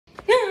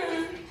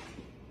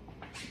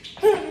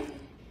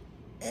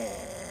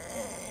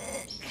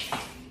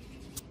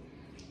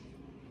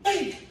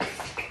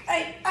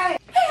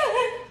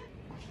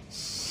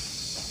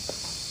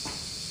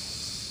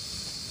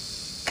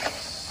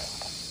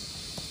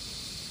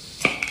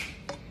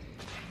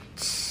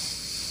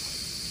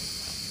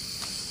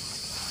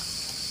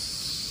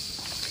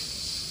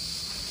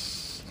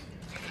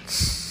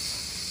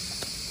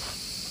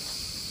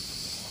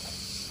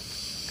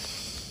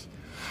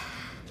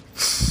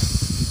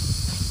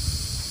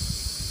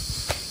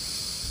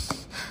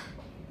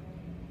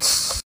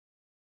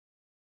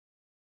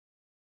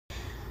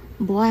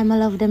Boy, I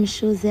love them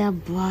shoes there,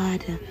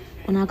 bad.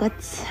 When I got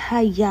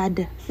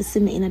tired for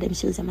seeing me in them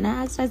shoes, I'm gonna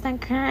ask Christ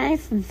and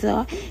Christ,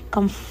 so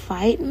come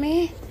fight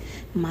me.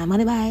 My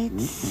money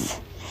bites.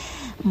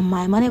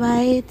 My money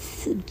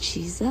bites.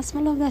 Jesus,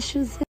 I love that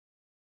shoes.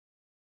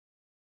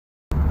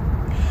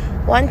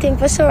 One thing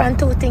for sure and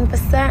two things for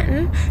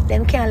certain.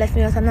 Them can't left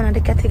me out of none of the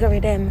category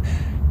them.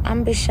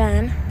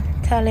 Ambition,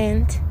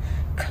 talent,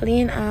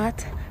 clean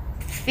art,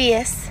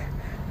 face,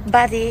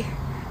 body,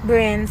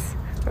 brains,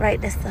 right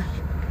there, sir.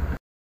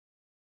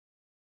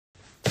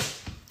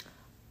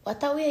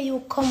 What a way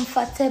you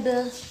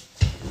comfortable?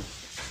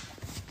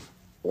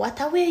 What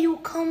a way you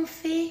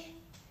comfy?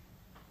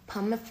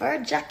 Put my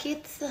fur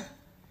jackets.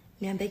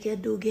 Me I beg you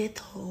do get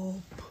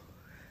up.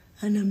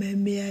 And I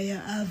may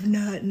have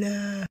not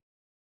now.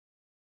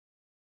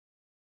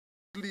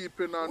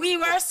 We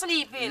were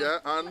sleeping. Yeah,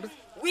 and?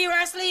 We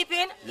were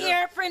sleeping. Yeah.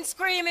 Hear Prince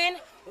screaming.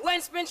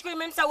 When Prince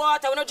screaming, say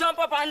water. When you jump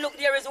up and look,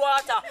 there is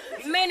water.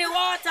 Many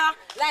water,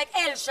 like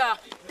Elsha.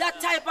 That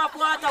type of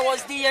water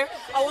was there.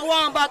 I will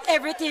want back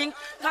everything.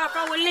 Cause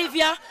from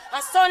Olivia,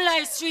 a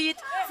Sunlight Street,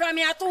 from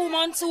here 2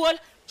 months old,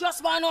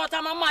 just one out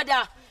of my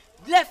mother.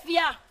 Left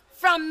here.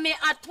 From me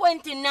at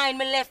 29,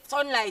 me left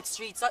Sunlight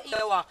Street, so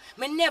here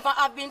me never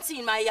have been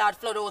seen my yard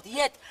flood out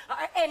yet. Or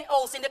any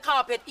house in the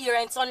carpet here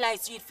in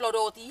Sunlight Street flood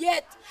out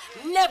yet.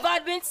 Never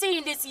had been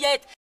seen this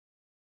yet.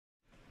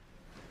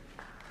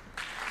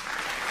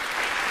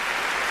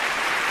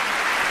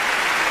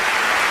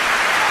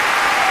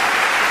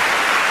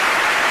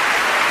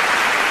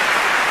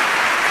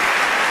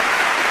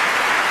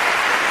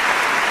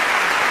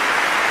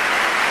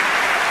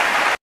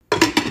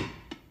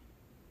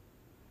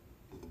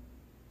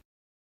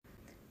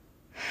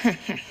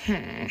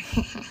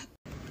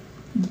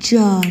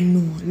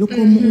 Jano, look how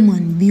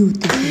woman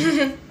beautiful.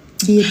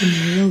 Baby,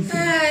 I love you.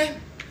 Hi.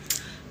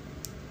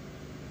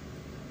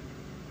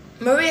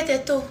 I rate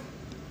it too.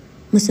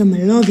 I say I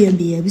love you,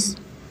 babes.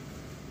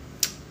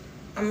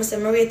 I'm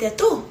say I rate it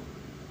too.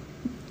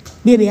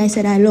 Baby, I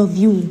said I love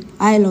you.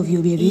 I love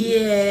you, baby.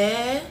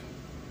 Yeah.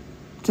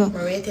 So,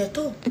 I rate it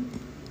too.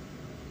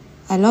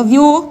 I love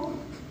you.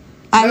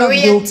 I love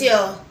you. Rate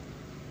you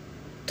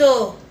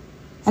too.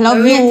 I love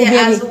you, rate baby.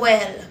 as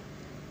well.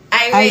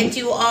 I rate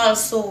you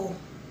also.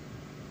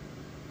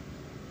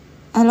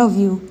 I love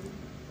you.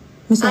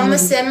 I'ma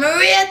say I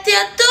rate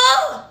you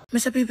too.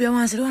 Mr. People, I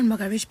want to see the one back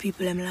of rich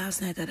people them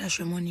last night at dash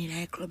your money in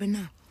the club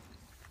now.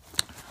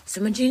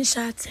 So my jeans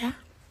shorts, yeah.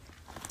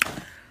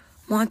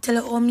 I want to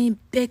tell you how me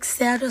beg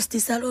say just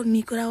this alone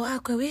me could have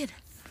walk away with.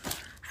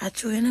 I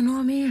true, you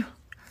know me.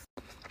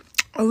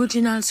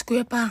 Original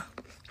scraper.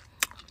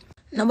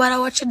 Nobody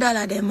watch a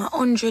dollar them,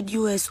 $100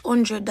 US,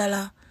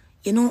 $100.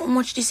 You know how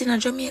much this in a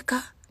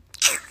Jamaica?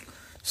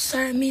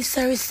 Sorry,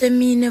 say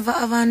me never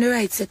have on the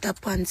right set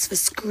of pants for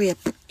scrape.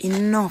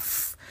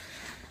 Enough.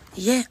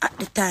 Yeah, at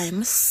the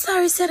time.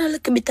 Sorry, said a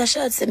little bit of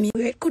shorts to me.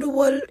 It could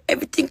hold,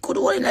 everything could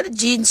hold in the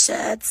jeans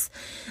shorts.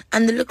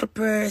 And the little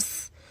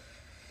purse.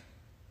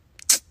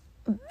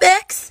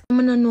 Bex? I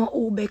don't know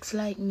who Bex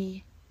like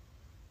me.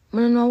 I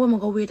don't know when I'm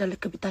going to wear a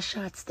little bit of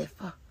shorts there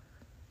for.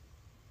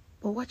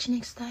 But watch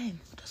next time.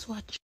 Just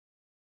watch.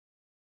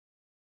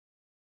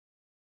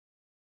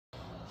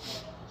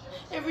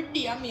 Every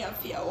day I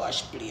have to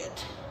wash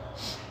plate.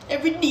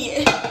 Every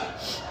day.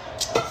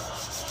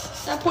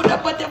 I put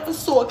up butter for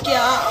soak,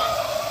 yeah.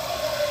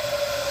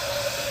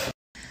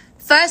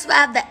 First we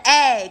have the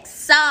eggs,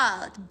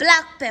 salt,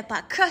 black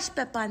pepper, crushed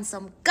pepper, and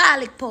some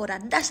garlic powder.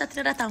 Dash that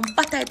in that and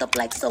butter it up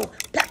like so.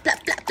 Plap,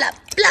 plap, plap, plap,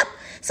 plap.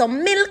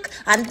 Some milk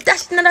and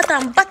dash in that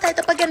and butter it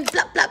up again.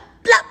 Plap, plap,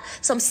 plap.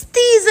 Some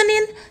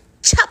seasoning.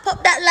 Chop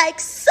up that like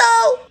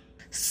so.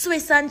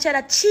 Swiss and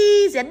cheddar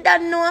cheese, you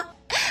don't know.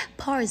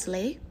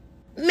 Parsley.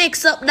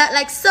 Mix up that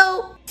like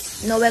so.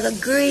 Now we're gonna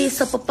grease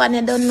up upon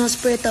it, don't know,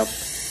 spray it up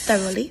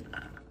thoroughly.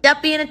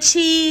 Drop in the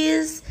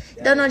cheese,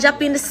 don't know,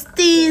 drop in the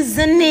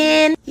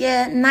seasoning.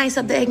 Yeah, nice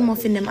up the egg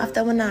muffin them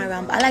after 1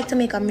 hour. I like to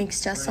make a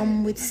mixture,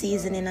 some with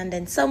seasoning and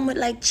then some with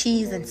like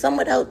cheese and some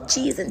without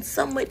cheese and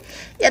some with,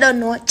 you don't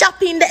know.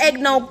 Chop in the egg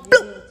now,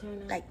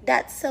 bloop, like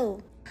that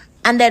so.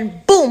 And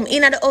then boom,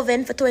 in the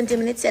oven for 20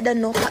 minutes, you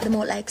don't know, cut them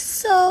out like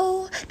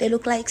so. They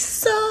look like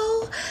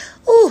so.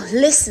 Oh,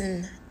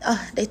 listen.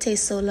 Oh, they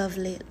taste so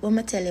lovely. Let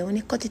me tell you, when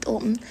you cut it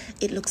open,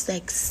 it looks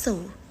like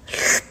so.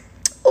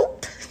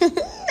 Oop.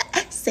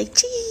 Say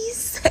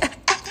cheese.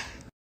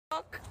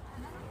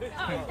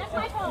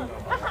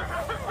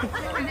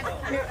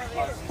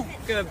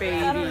 Good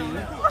baby.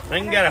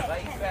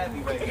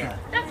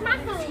 That's my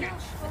phone.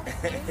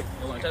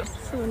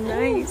 So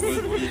nice.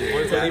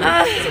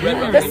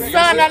 The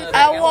son and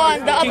I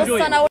want, the other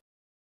son I want.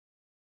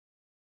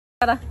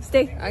 Gotta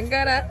stay. I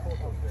gotta.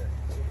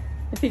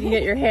 If you can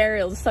get your hair,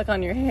 it'll suck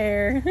on your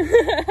hair.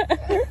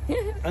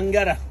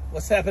 Angara,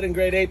 what's happening,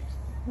 grade 8?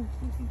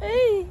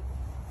 Hey.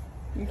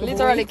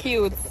 These are really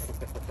cute.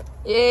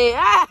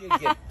 Yeah.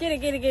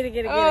 Get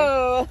it.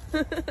 Oh.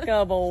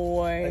 Good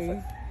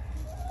boy.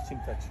 Cheek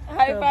touch.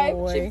 High five,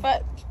 cheek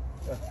butt.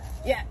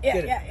 Yeah,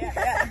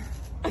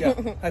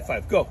 high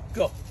five. Go.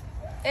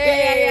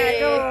 Yeah,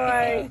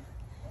 good boy.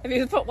 If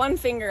you put one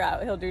finger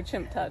out, he'll do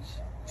chimp touch.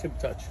 Chimp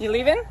touch. You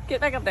leaving? Get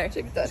back up there.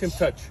 Chimp touch. Chimp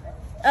touch.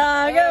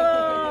 Oh, good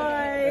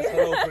That's boy.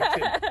 hello for a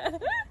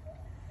chimp.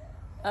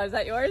 Oh, is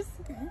that yours?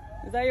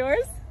 Is that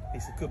yours?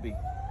 Yes, it could be.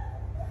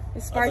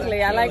 It's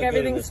sparkly. I I like look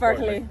good in everything this sport,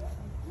 sparkly.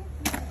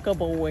 Good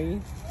boy.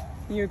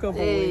 You're a good boy.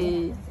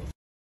 Hey.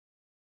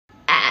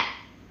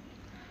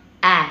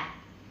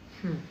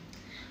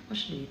 What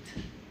should we eat?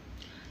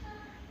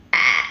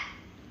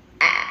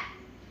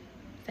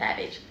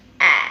 Savage.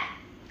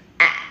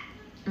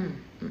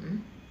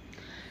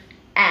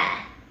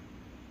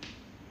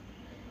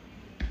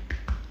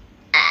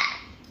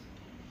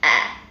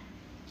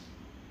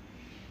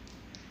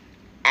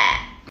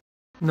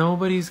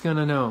 Nobody's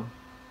gonna know.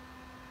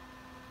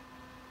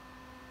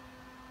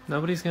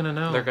 Nobody's gonna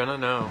know. They're gonna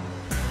know.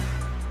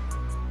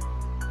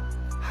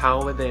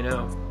 How would they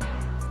know?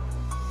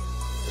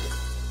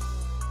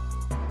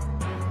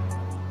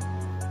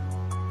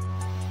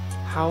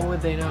 How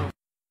would they know?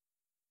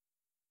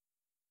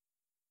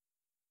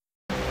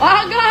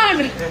 Oh God!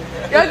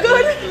 You're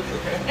good?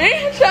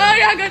 Eh? Sure,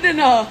 you're good to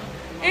know.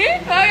 Eh?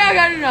 Oh, you're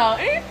good to know.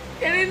 Eh?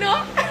 Can you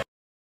know?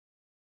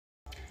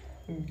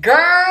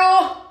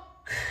 Girl!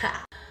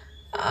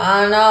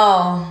 I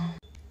know.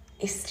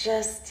 It's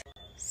just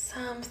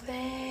something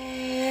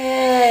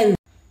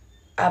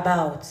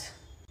about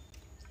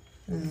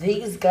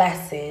these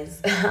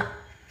glasses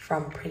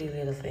from Pretty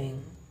Little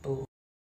Thing.